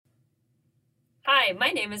Hi, my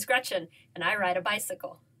name is Gretchen, and I ride a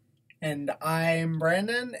bicycle. And I'm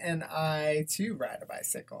Brandon, and I too ride a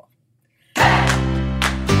bicycle.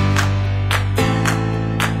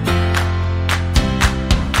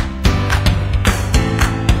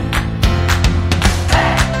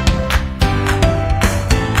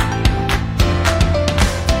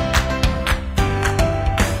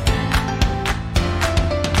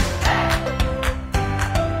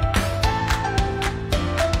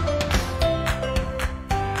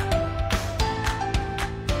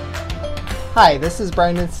 Hi, this is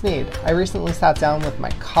Brandon Sneed. I recently sat down with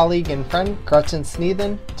my colleague and friend Gretchen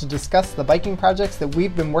Sneeden to discuss the biking projects that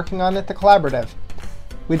we've been working on at the Collaborative.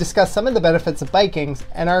 We discussed some of the benefits of biking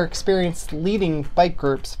and our experience leading bike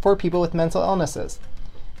groups for people with mental illnesses.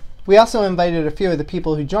 We also invited a few of the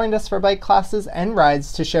people who joined us for bike classes and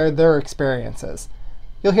rides to share their experiences.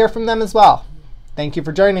 You'll hear from them as well. Thank you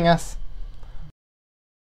for joining us.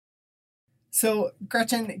 So,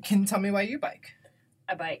 Gretchen, can you tell me why you bike?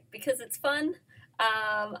 I bike because it's fun.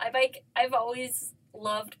 I've always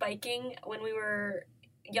loved biking. When we were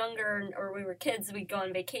younger or we were kids, we'd go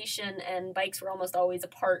on vacation, and bikes were almost always a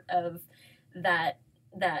part of that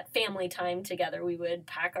family time together. We would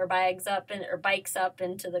pack our bikes up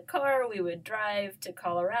into the car. We would drive to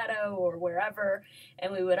Colorado or wherever,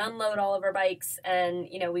 and we would unload all of our bikes, and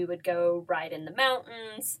we would go ride in the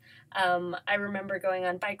mountains. I remember going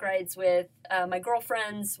on bike rides with my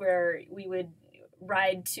girlfriends where we would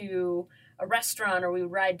ride to a restaurant or we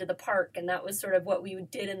would ride to the park, and that was sort of what we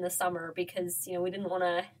did in the summer because we didn't want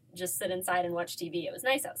to just sit inside and watch TV. It was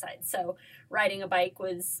nice outside, so riding a bike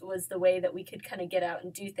was the way that we could kind of get out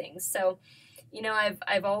and do things. So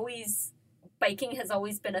I've always, biking has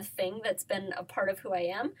always been a thing that's been a part of who I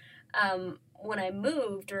am. When I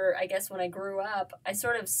moved, or I guess when I grew up, I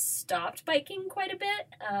sort of stopped biking quite a bit.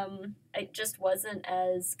 It just wasn't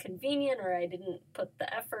as convenient, or I didn't put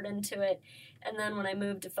the effort into it. And then when I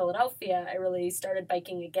moved to Philadelphia, I really started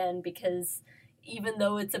biking again because even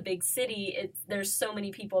though it's a big city, there's so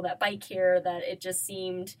many people that bike here that it just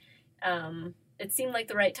seemed like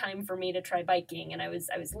the right time for me to try biking. And I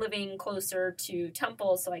was living closer to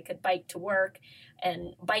Temple, so I could bike to work,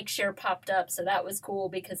 and bike share popped up, so that was cool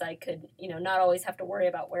because I could not always have to worry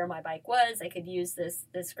about where my bike was. I could use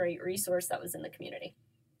this great resource that was in the community.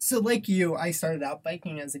 So like you, I started out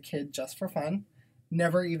biking as a kid just for fun.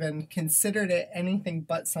 Never even considered it anything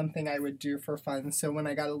but something I would do for fun. So when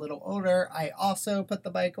I got a little older, I also put the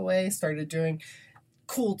bike away, started doing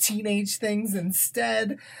cool teenage things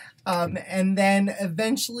instead. And then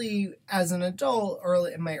eventually, as an adult,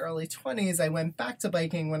 in my early 20s, I went back to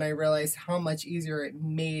biking when I realized how much easier it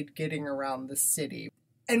made getting around the city.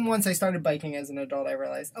 And once I started biking as an adult, I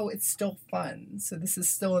realized, it's still fun. So this is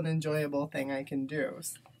still an enjoyable thing I can do.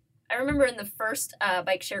 I remember in the first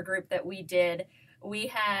bike share group that we did, we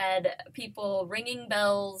had people ringing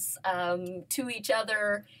bells to each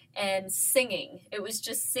other and singing. It was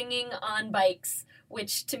just singing on bikes,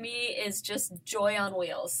 which to me is just joy on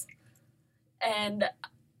wheels. And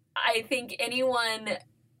I think anyone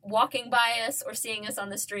walking by us or seeing us on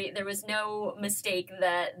the street, there was no mistake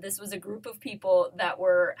that this was a group of people that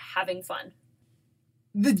were having fun.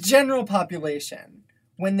 The general population,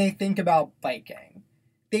 when they think about biking,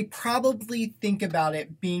 they probably think about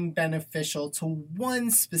it being beneficial to one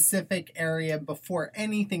specific area before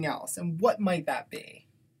anything else. And what might that be?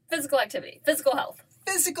 Physical activity, physical health.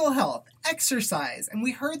 Physical health, exercise. And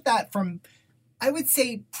we heard that from, I would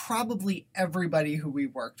say, probably everybody who we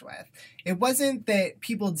worked with. It wasn't that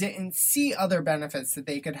people didn't see other benefits that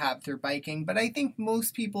they could have through biking, but I think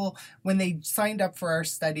most people, when they signed up for our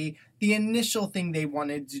study, the initial thing they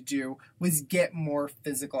wanted to do was get more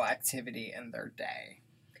physical activity in their day.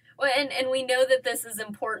 Well, and we know that this is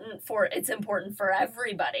important for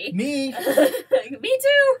everybody. Me. Me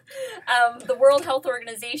too. The World Health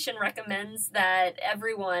Organization recommends that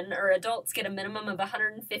everyone, or adults, get a minimum of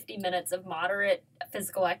 150 minutes of moderate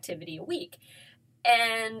physical activity a week.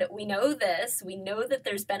 And we know this. We know that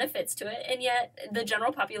there's benefits to it, and yet the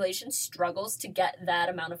general population struggles to get that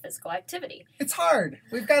amount of physical activity. It's hard.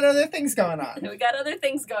 We've got other things going on.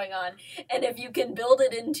 And if you can build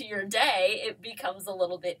it into your day, it becomes a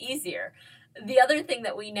little bit easier. The other thing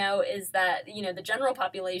that we know is that, the general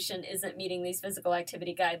population isn't meeting these physical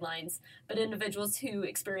activity guidelines, but individuals who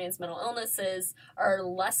experience mental illnesses are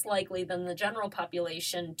less likely than the general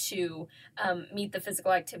population to meet the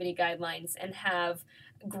physical activity guidelines and have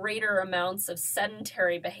greater amounts of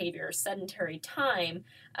sedentary behavior, sedentary time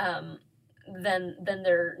than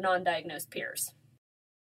their non-diagnosed peers.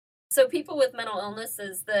 So people with mental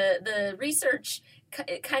illnesses, the research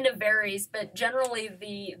it kind of varies, but generally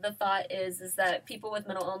the thought is that people with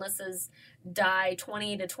mental illnesses die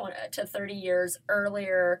 20 to 30 years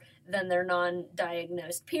earlier than their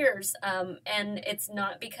non-diagnosed peers. And it's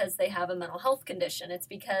not because they have a mental health condition. It's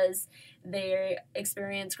because they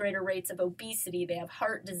experience greater rates of obesity, they have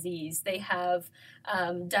heart disease, they have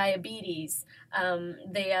diabetes,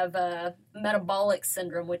 they have a metabolic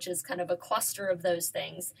syndrome, which is kind of a cluster of those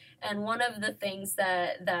things. And one of the things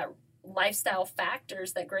that lifestyle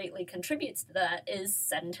factors that greatly contributes to that is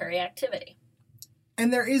sedentary activity.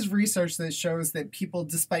 And there is research that shows that people,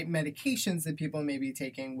 despite medications that people may be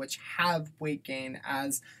taking, which have weight gain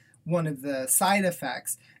as one of the side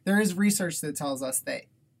effects, there is research that tells us that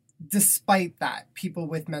despite that, people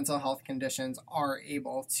with mental health conditions are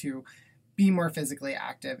able to be more physically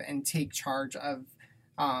active and take charge of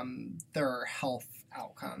their health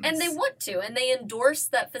outcomes. And they want to, and they endorse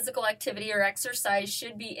that physical activity or exercise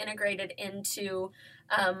should be integrated into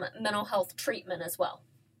mental health treatment as well.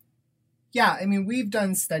 Yeah, I mean, we've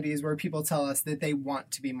done studies where people tell us that they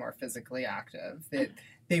want to be more physically active, that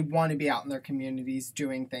they want to be out in their communities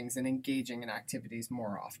doing things and engaging in activities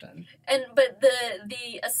more often. But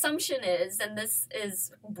the assumption is, and this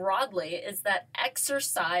is broadly, is that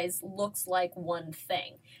exercise looks like one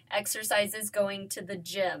thing. Exercise is going to the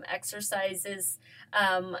gym. Exercise is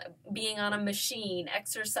being on a machine.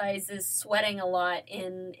 Exercise is sweating a lot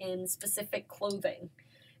in specific clothing.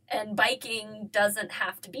 And biking doesn't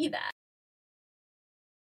have to be that.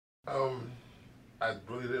 I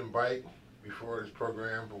really didn't bike before this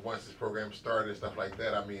program, but once this program started and stuff like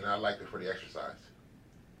that, I mean, I liked it for the exercise.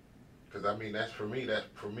 Because, I mean, that's for me,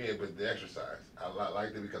 but the exercise. I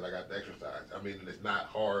liked it because I got the exercise. I mean, it's not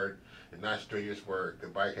hard, it's not strenuous work. The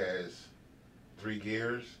bike has 3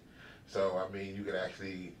 gears, so, I mean, you can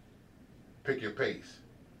actually pick your pace.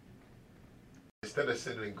 Instead of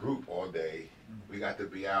sitting in group all day, we got to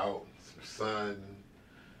be out,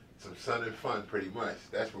 some sun and fun, pretty much.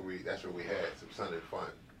 That's what we had, some sun and fun.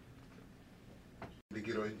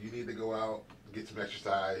 You need to go out, get some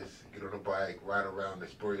exercise, get on a bike, ride around,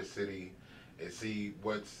 explore your city, and see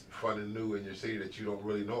what's fun and new in your city that you don't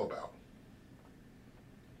really know about.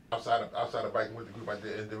 Outside of biking with the group, I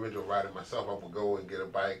did individual riding myself. I would go and get a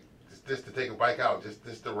bike, just to take a bike out,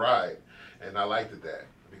 just to ride, and I liked it that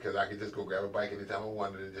because I could just go grab a bike anytime I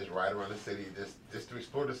wanted and just ride around the city, just to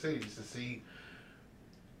explore the city, just to see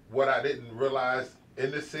what I didn't realize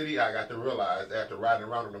in the city. I got to realize after riding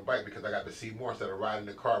around on a bike because I got to see more instead of riding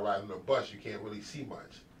the car, riding the bus. You can't really see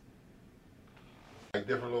much. Like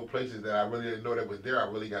different little places that I really didn't know that was there,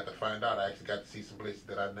 I really got to find out. I actually got to see some places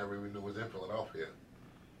that I never even knew was in Philadelphia.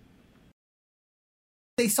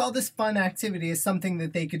 They saw this fun activity as something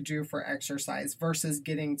that they could do for exercise versus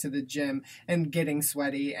getting to the gym and getting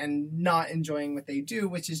sweaty and not enjoying what they do,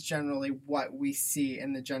 which is generally what we see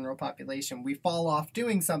in the general population. We fall off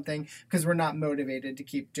doing something because we're not motivated to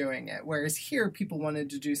keep doing it. Whereas here, people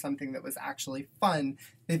wanted to do something that was actually fun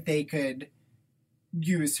that they could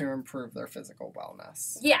use to improve their physical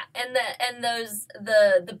wellness. Yeah, and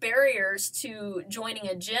the barriers to joining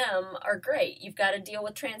a gym are great. You've got to deal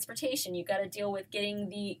with transportation. You've got to deal with getting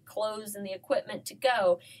the clothes and the equipment to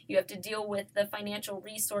go. You have to deal with the financial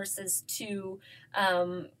resources to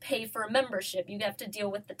pay for a membership. You have to deal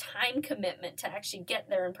with the time commitment to actually get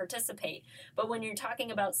there and participate. But when you're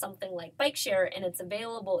talking about something like Bike Share and it's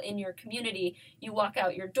available in your community, you walk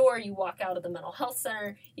out your door, you walk out of the mental health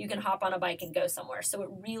center, you can hop on a bike and go somewhere. So it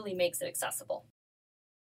really makes it accessible.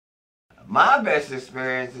 My best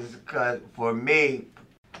experience is because for me,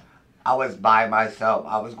 I was by myself.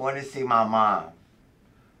 I was going to see my mom.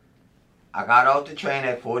 I got off the train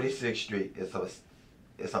at 46th Street.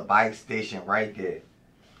 It's a bike station right there.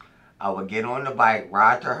 I would get on the bike,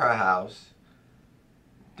 ride to her house.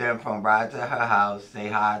 Then from ride to her house, say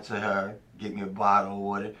hi to her, get me a bottle of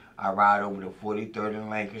water. I ride over to 43rd and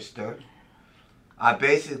Lancaster. I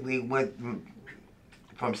basically went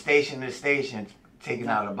from station to station taking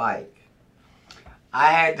out a bike.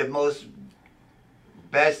 I had the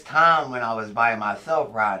best time when I was by myself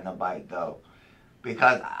riding a bike though,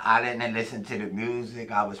 because I didn't listen to the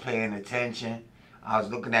music, I was paying attention, I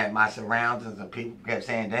was looking at my surroundings, and people kept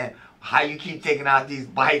saying, damn, how you keep taking out these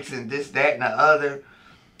bikes and this, that, and the other.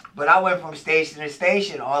 But I went from station to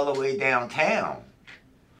station all the way downtown.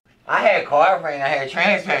 I had car frame, I had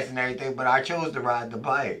transpass and everything, but I chose to ride the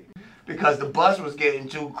bike because the bus was getting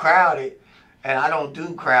too crowded, and I don't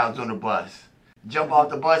do crowds on the bus. Jump off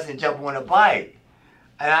the bus and jump on a bike.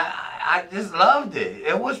 And I just loved it.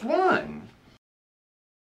 It was fun.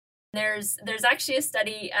 There's actually a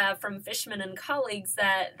study from Fishman and colleagues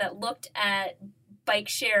that looked at bike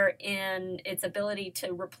share and its ability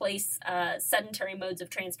to replace sedentary modes of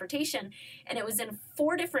transportation. And it was in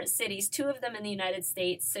 4 different cities, 2 of them in the United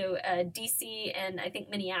States. So DC and I think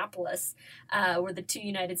Minneapolis were the 2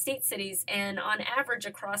 United States cities. And on average,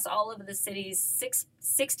 across all of the cities,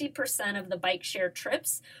 60% of the bike share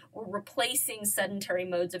trips were replacing sedentary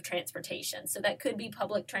modes of transportation. So that could be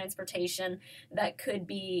public transportation, that could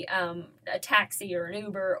be a taxi or an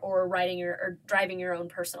Uber, or driving your own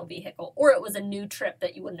personal vehicle, or it was a new trip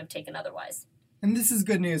that you wouldn't have taken otherwise. And this is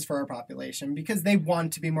good news for our population because they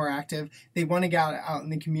want to be more active. They want to get out in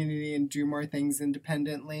the community and do more things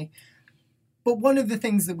independently. But one of the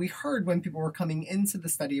things that we heard when people were coming into the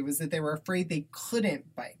study was that they were afraid they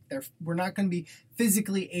couldn't bike. We're not going to be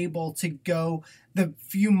physically able to go the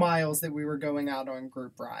few miles that we were going out on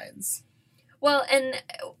group rides. Well, and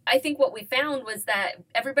I think what we found was that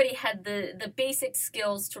everybody had the basic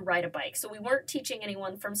skills to ride a bike. So we weren't teaching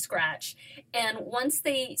anyone from scratch. And once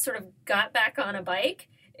they sort of got back on a bike,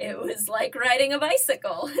 it was like riding a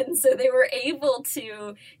bicycle. And so they were able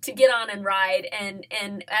to get on and ride. And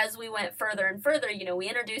as we went further and further, we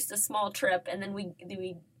introduced a small trip, and then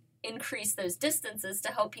we increased those distances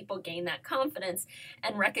to help people gain that confidence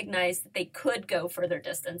and recognize that they could go further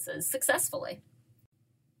distances successfully.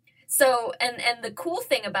 So, and the cool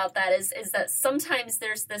thing about that is that sometimes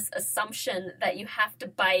there's this assumption that you have to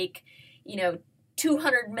bike,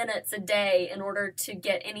 200 minutes a day in order to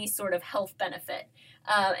get any sort of health benefit.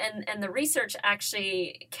 And the research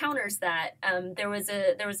actually counters that. There was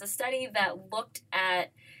a study that looked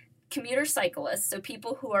at commuter cyclists, so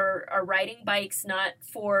people who are riding bikes not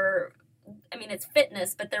for, it's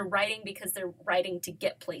fitness, but they're riding because they're riding to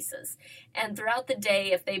get places. And throughout the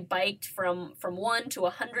day, if they biked from 1 to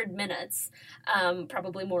 100 minutes,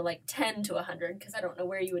 probably more like 10 to 100, because I don't know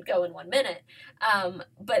where you would go in 1 minute,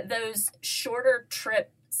 but those shorter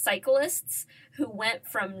trip cyclists who went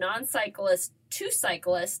from non-cyclist to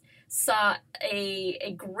cyclist saw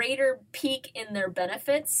a greater peak in their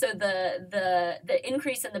benefits. So the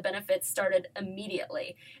increase in the benefits started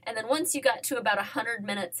immediately. And then once you got to about 100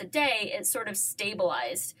 minutes a day, it sort of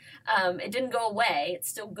stabilized. It didn't go away. It's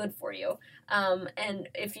still good for you. And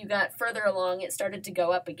if you got further along, it started to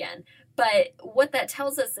go up again. But what that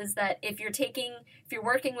tells us is that if you're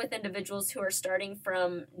working with individuals who are starting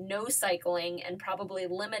from no cycling and probably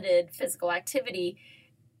limited physical activity,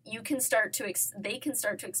 they can start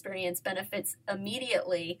to experience benefits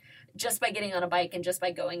immediately just by getting on a bike and just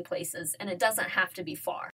by going places, and it doesn't have to be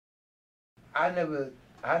far. I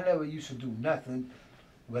never used to do nothing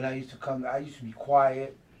when I used to come. I used to be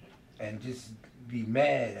quiet and just be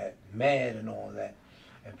mad and all that.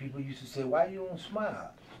 And people used to say, "Why you don't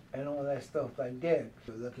smile?" and all that stuff like that.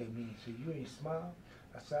 They look at me and say, "You ain't smile?"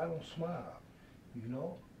 I said, "I don't smile. I ain't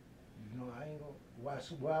gonna.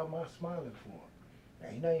 Why am I smiling for?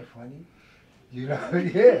 Ain't nothing funny,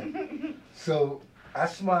 yeah." So I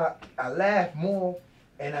smile, I laugh more,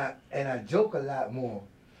 and I joke a lot more.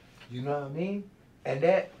 You know what I mean? And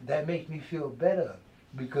that makes me feel better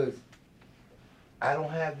because I don't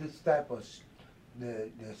have this type of the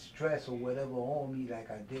stress or whatever on me like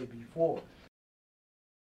I did before.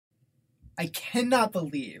 I cannot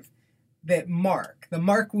believe that Mark, the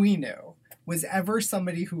Mark we knew, was ever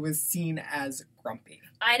somebody who was seen as grumpy.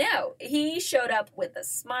 I know. He showed up with a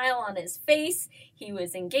smile on his face. He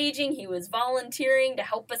was engaging. He was volunteering to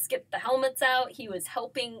help us get the helmets out. He was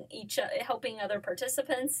helping other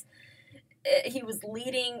participants. He was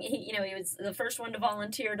leading. He was the first one to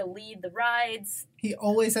volunteer to lead the rides. He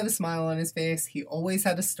always had a smile on his face. He always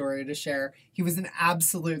had a story to share. He was an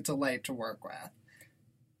absolute delight to work with.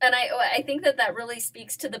 And I think that really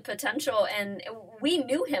speaks to the potential, and we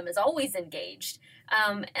knew him as always engaged.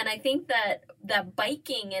 And I think that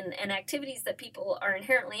biking and activities that people are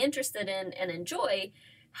inherently interested in and enjoy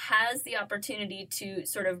has the opportunity to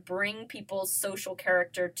sort of bring people's social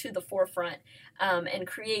character to the forefront and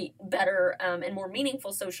create better and more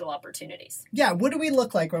meaningful social opportunities. Yeah, what do we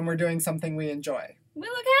look like when we're doing something we enjoy? We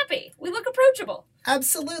look happy. We look approachable.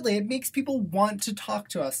 Absolutely. It makes people want to talk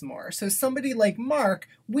to us more. So somebody like Mark,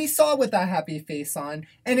 we saw with that happy face on,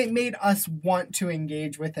 and it made us want to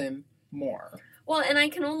engage with him more. Well, and I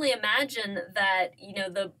can only imagine that,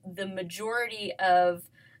 the majority of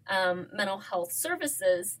mental health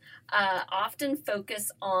services often focus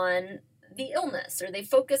on the illness, or they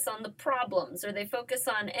focus on the problems, or they focus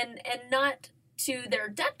on, and not to their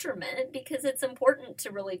detriment, because it's important to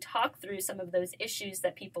really talk through some of those issues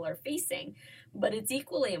that people are facing. But it's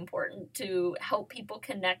equally important to help people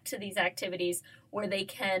connect to these activities where they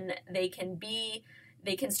can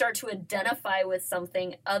start to identify with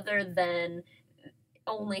something other than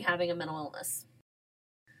only having a mental illness.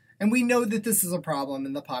 And we know that this is a problem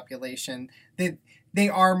in the population, that they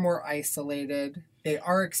are more isolated. They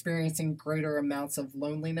are experiencing greater amounts of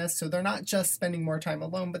loneliness. So they're not just spending more time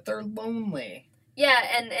alone, but they're lonely. Yeah,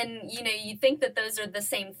 and you know, you think that those are the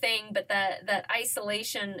same thing, but that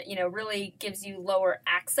isolation, you know, really gives you lower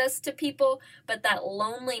access to people. But that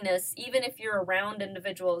loneliness, even if you're around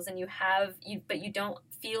individuals and but you don't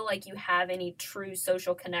feel like you have any true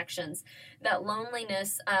social connections, that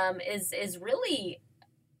loneliness is really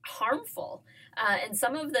harmful. And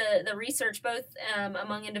some of the research, both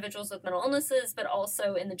among individuals with mental illnesses, but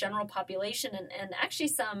also in the general population, and actually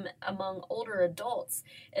some among older adults,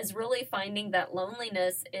 is really finding that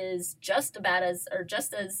loneliness is just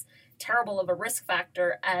as terrible of a risk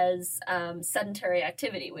factor as sedentary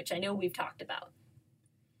activity, which I know we've talked about.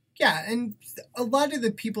 Yeah, and a lot of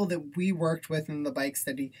the people that we worked with in the bike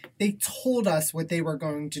study, they told us what they were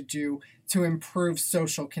going to do to improve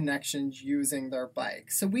social connections using their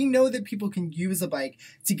bike. So we know that people can use a bike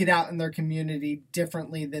to get out in their community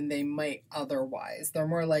differently than they might otherwise. They're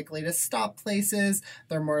more likely to stop places.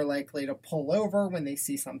 They're more likely to pull over when they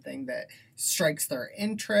see something that strikes their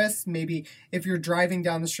interest. Maybe if you're driving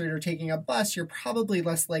down the street or taking a bus, you're probably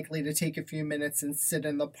less likely to take a few minutes and sit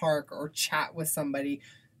in the park or chat with somebody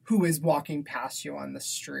who is walking past you on the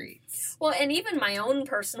streets. Well, and even my own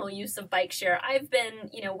personal use of bike share, I've been,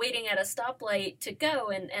 you know, waiting at a stoplight to go,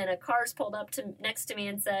 and a car's pulled up next to me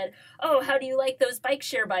and said, "Oh, how do you like those bike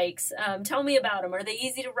share bikes? Tell me about them. Are they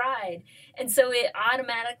easy to ride?" And so it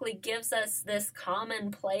automatically gives us this common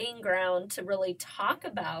playing ground to really talk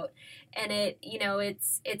about, and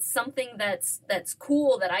it's something that's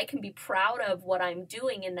cool, that I can be proud of what I'm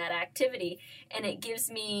doing in that activity, and it gives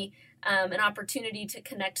me an opportunity to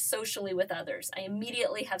connect socially with others. I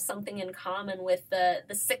immediately have something in common with the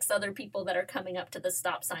 6 other people that are coming up to the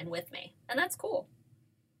stop sign with me, and that's cool.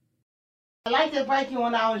 I liked it biking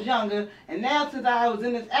when I was younger, and now since I was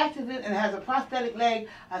in this accident and has a prosthetic leg,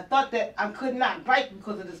 I thought that I could not bike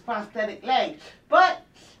because of this prosthetic leg. But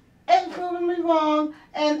it's proven me wrong,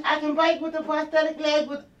 and I can bike with a prosthetic leg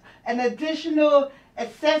with an additional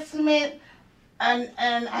assessment, and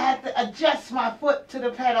I had to adjust my foot to the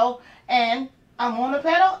pedal, and I'm on the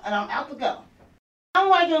pedal, and I'm out to go. I'm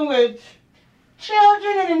working with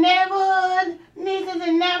children in the neighborhood, nieces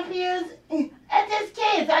and nephews, and just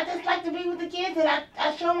kids. I just like to be with the kids, and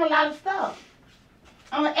I show them a lot of stuff.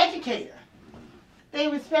 I'm an educator. They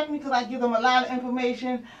respect me because I give them a lot of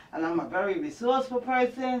information, and I'm a very resourceful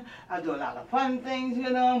person. I do a lot of fun things, you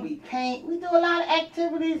know. We paint. We do a lot of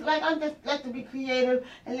activities. Like, I just like to be creative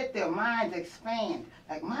and let their minds expand.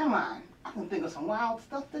 Like my mind, I can think of some wild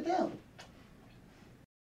stuff to do.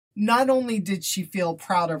 Not only did she feel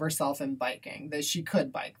proud of herself in biking, that she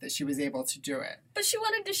could bike, that she was able to do it, but she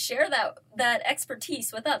wanted to share that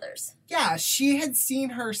expertise with others. Yeah, she had seen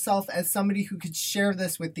herself as somebody who could share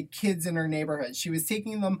this with the kids in her neighborhood. She was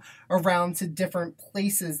taking them around to different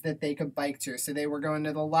places that they could bike to. So they were going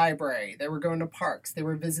to the library, they were going to parks, they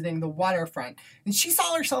were visiting the waterfront. And she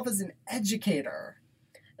saw herself as an educator.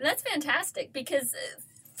 And that's fantastic, because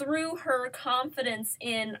through her confidence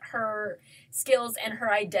in her skills and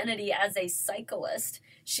her identity as a cyclist,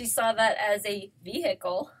 she saw that as a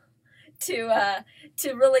vehicle to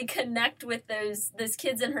really connect with those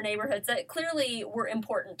kids in her neighborhoods that clearly were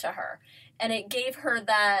important to her, and it gave her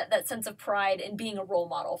that sense of pride in being a role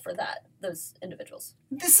model for those individuals.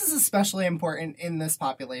 This is especially important in this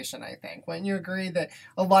population, I think. Wouldn't you agree that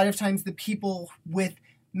a lot of times the people with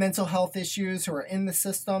mental health issues who are in the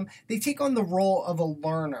system, they take on the role of a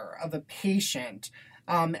learner, of a patient,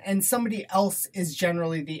 and somebody else is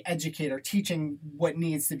generally the educator teaching what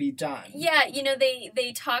needs to be done. Yeah, you know,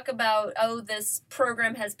 they talk about, oh, this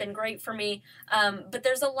program has been great for me, but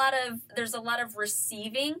there's a lot of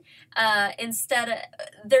receiving. Instead,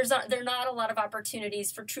 there are not a lot of opportunities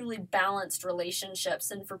for truly balanced relationships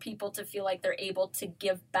and for people to feel like they're able to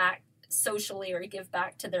give back socially or give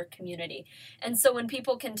back to their community. And so when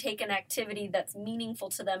people can take an activity that's meaningful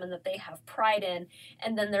to them and that they have pride in,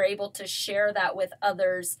 and then they're able to share that with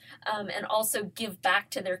others, and also give back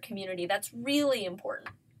to their community, that's really important.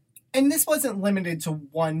 And this wasn't limited to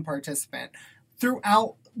one participant.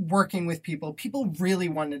 Throughout working with people, people really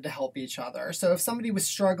wanted to help each other. So if somebody was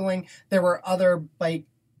struggling, there were other bike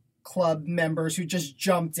club members who just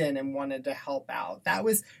jumped in and wanted to help out. That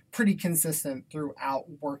was pretty consistent throughout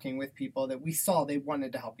working with people, that we saw they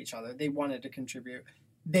wanted to help each other. They wanted to contribute.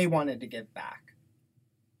 They wanted to give back.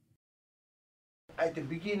 At the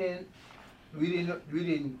beginning, we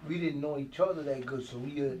didn't know each other that good, so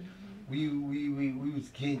we was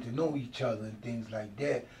getting to know each other and things like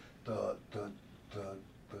that, to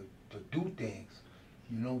do things.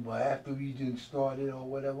 You know, but after we didn't started or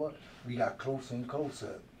whatever, we got closer and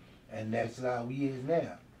closer. And that's how we is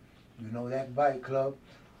now. You know, that bike club,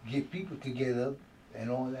 get people together and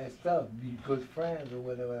all that stuff, be good friends or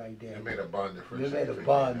whatever like that. It made a bond of friendship. It made a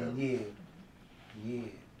bond, yeah. Yeah.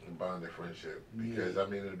 A bond of friendship. Because, I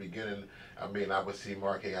mean, in the beginning, I mean, I would see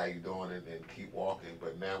Mark, hey, how you doing, and keep walking.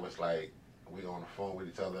 But now it's like, we on the phone with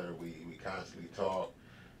each other, we constantly talk.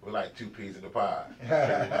 We're like two peas in the pie.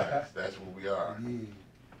 Pretty much. That's what we are. Yeah. You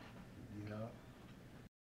know?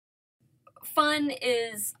 Fun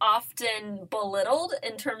is often belittled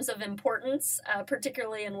in terms of importance,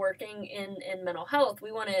 particularly in working in mental health.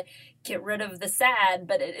 We want to get rid of the sad,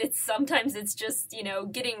 but sometimes it's just, you know,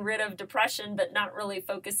 getting rid of depression, but not really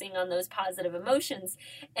focusing on those positive emotions.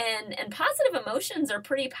 And positive emotions are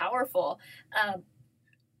pretty powerful.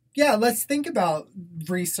 Yeah, let's think about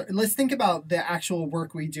research. Let's think about the actual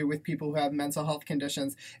work we do with people who have mental health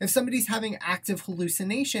conditions. If somebody's having active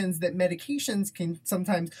hallucinations that medications can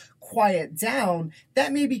sometimes quiet down,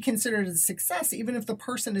 that may be considered a success, even if the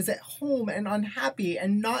person is at home and unhappy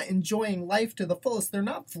and not enjoying life to the fullest. They're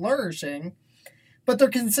not flourishing, but they're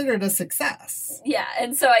considered a success. Yeah,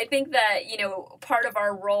 and so I think that, you know, part of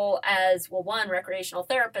our role as, well, one, recreational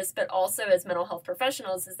therapists, but also as mental health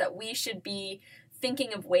professionals is that we should be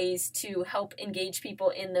thinking of ways to help engage people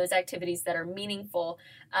in those activities that are meaningful,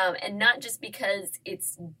 and not just because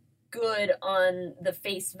it's good on the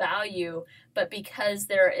face value, but because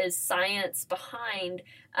there is science behind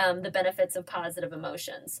the benefits of positive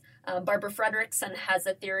emotions. Barbara Fredrickson has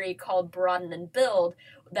a theory called broaden and build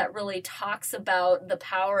that really talks about the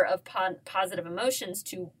power of positive emotions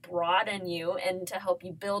to broaden you and to help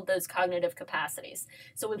you build those cognitive capacities.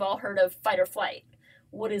 So we've all heard of fight or flight.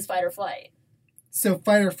 What is fight or flight? So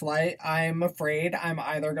fight or flight, I'm afraid I'm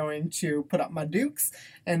either going to put up my dukes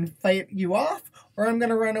and fight you off, or I'm going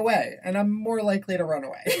to run away. And I'm more likely to run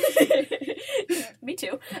away. Me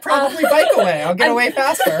too. Probably bike away. I'll get away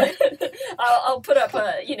faster. I'll put up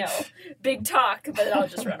a, you know, big talk, but I'll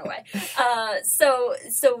just run away. So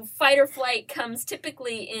fight or flight comes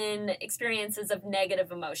typically in experiences of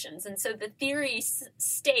negative emotions. And so the theory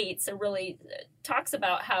states, it really talks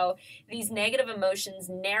about how these negative emotions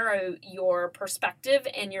narrow your perspective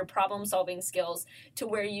and your problem-solving skills to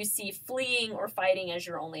where you see fleeing or fighting as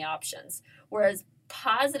your only options. Whereas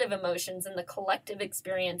positive emotions and the collective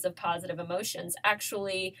experience of positive emotions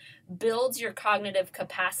actually builds your cognitive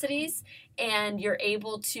capacities, and you're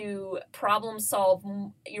able to problem solve.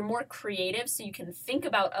 You're more creative, so you can think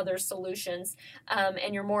about other solutions,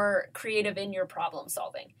 and you're more creative in your problem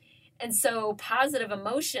solving. And so positive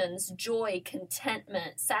emotions, joy,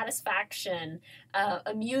 contentment, satisfaction,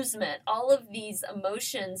 amusement, all of these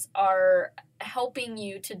emotions are helping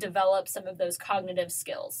you to develop some of those cognitive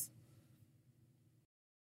skills.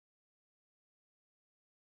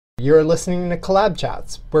 You're listening to Collab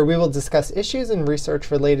Chats, where we will discuss issues and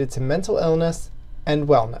research related to mental illness and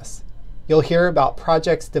wellness. You'll hear about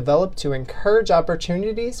projects developed to encourage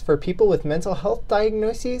opportunities for people with mental health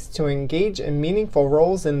diagnoses to engage in meaningful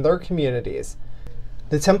roles in their communities.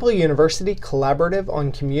 The Temple University Collaborative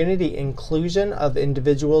on Community Inclusion of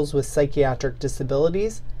Individuals with Psychiatric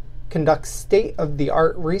Disabilities conducts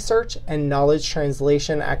state-of-the-art research and knowledge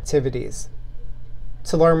translation activities.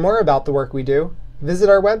 To learn more about the work we do, visit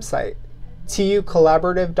our website,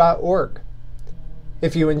 tucollaborative.org.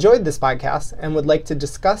 If you enjoyed this podcast and would like to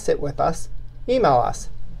discuss it with us, email us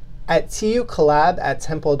at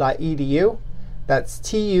tucollab@temple.edu. That's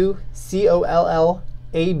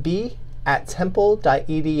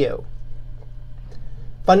tucollab@temple.edu.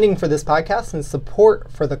 Funding for this podcast and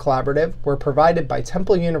support for the collaborative were provided by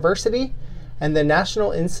Temple University and the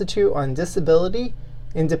National Institute on Disability,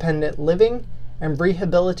 Independent Living, and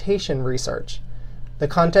Rehabilitation Research. The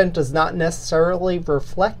content does not necessarily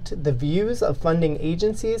reflect the views of funding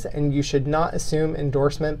agencies, and you should not assume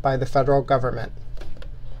endorsement by the federal government.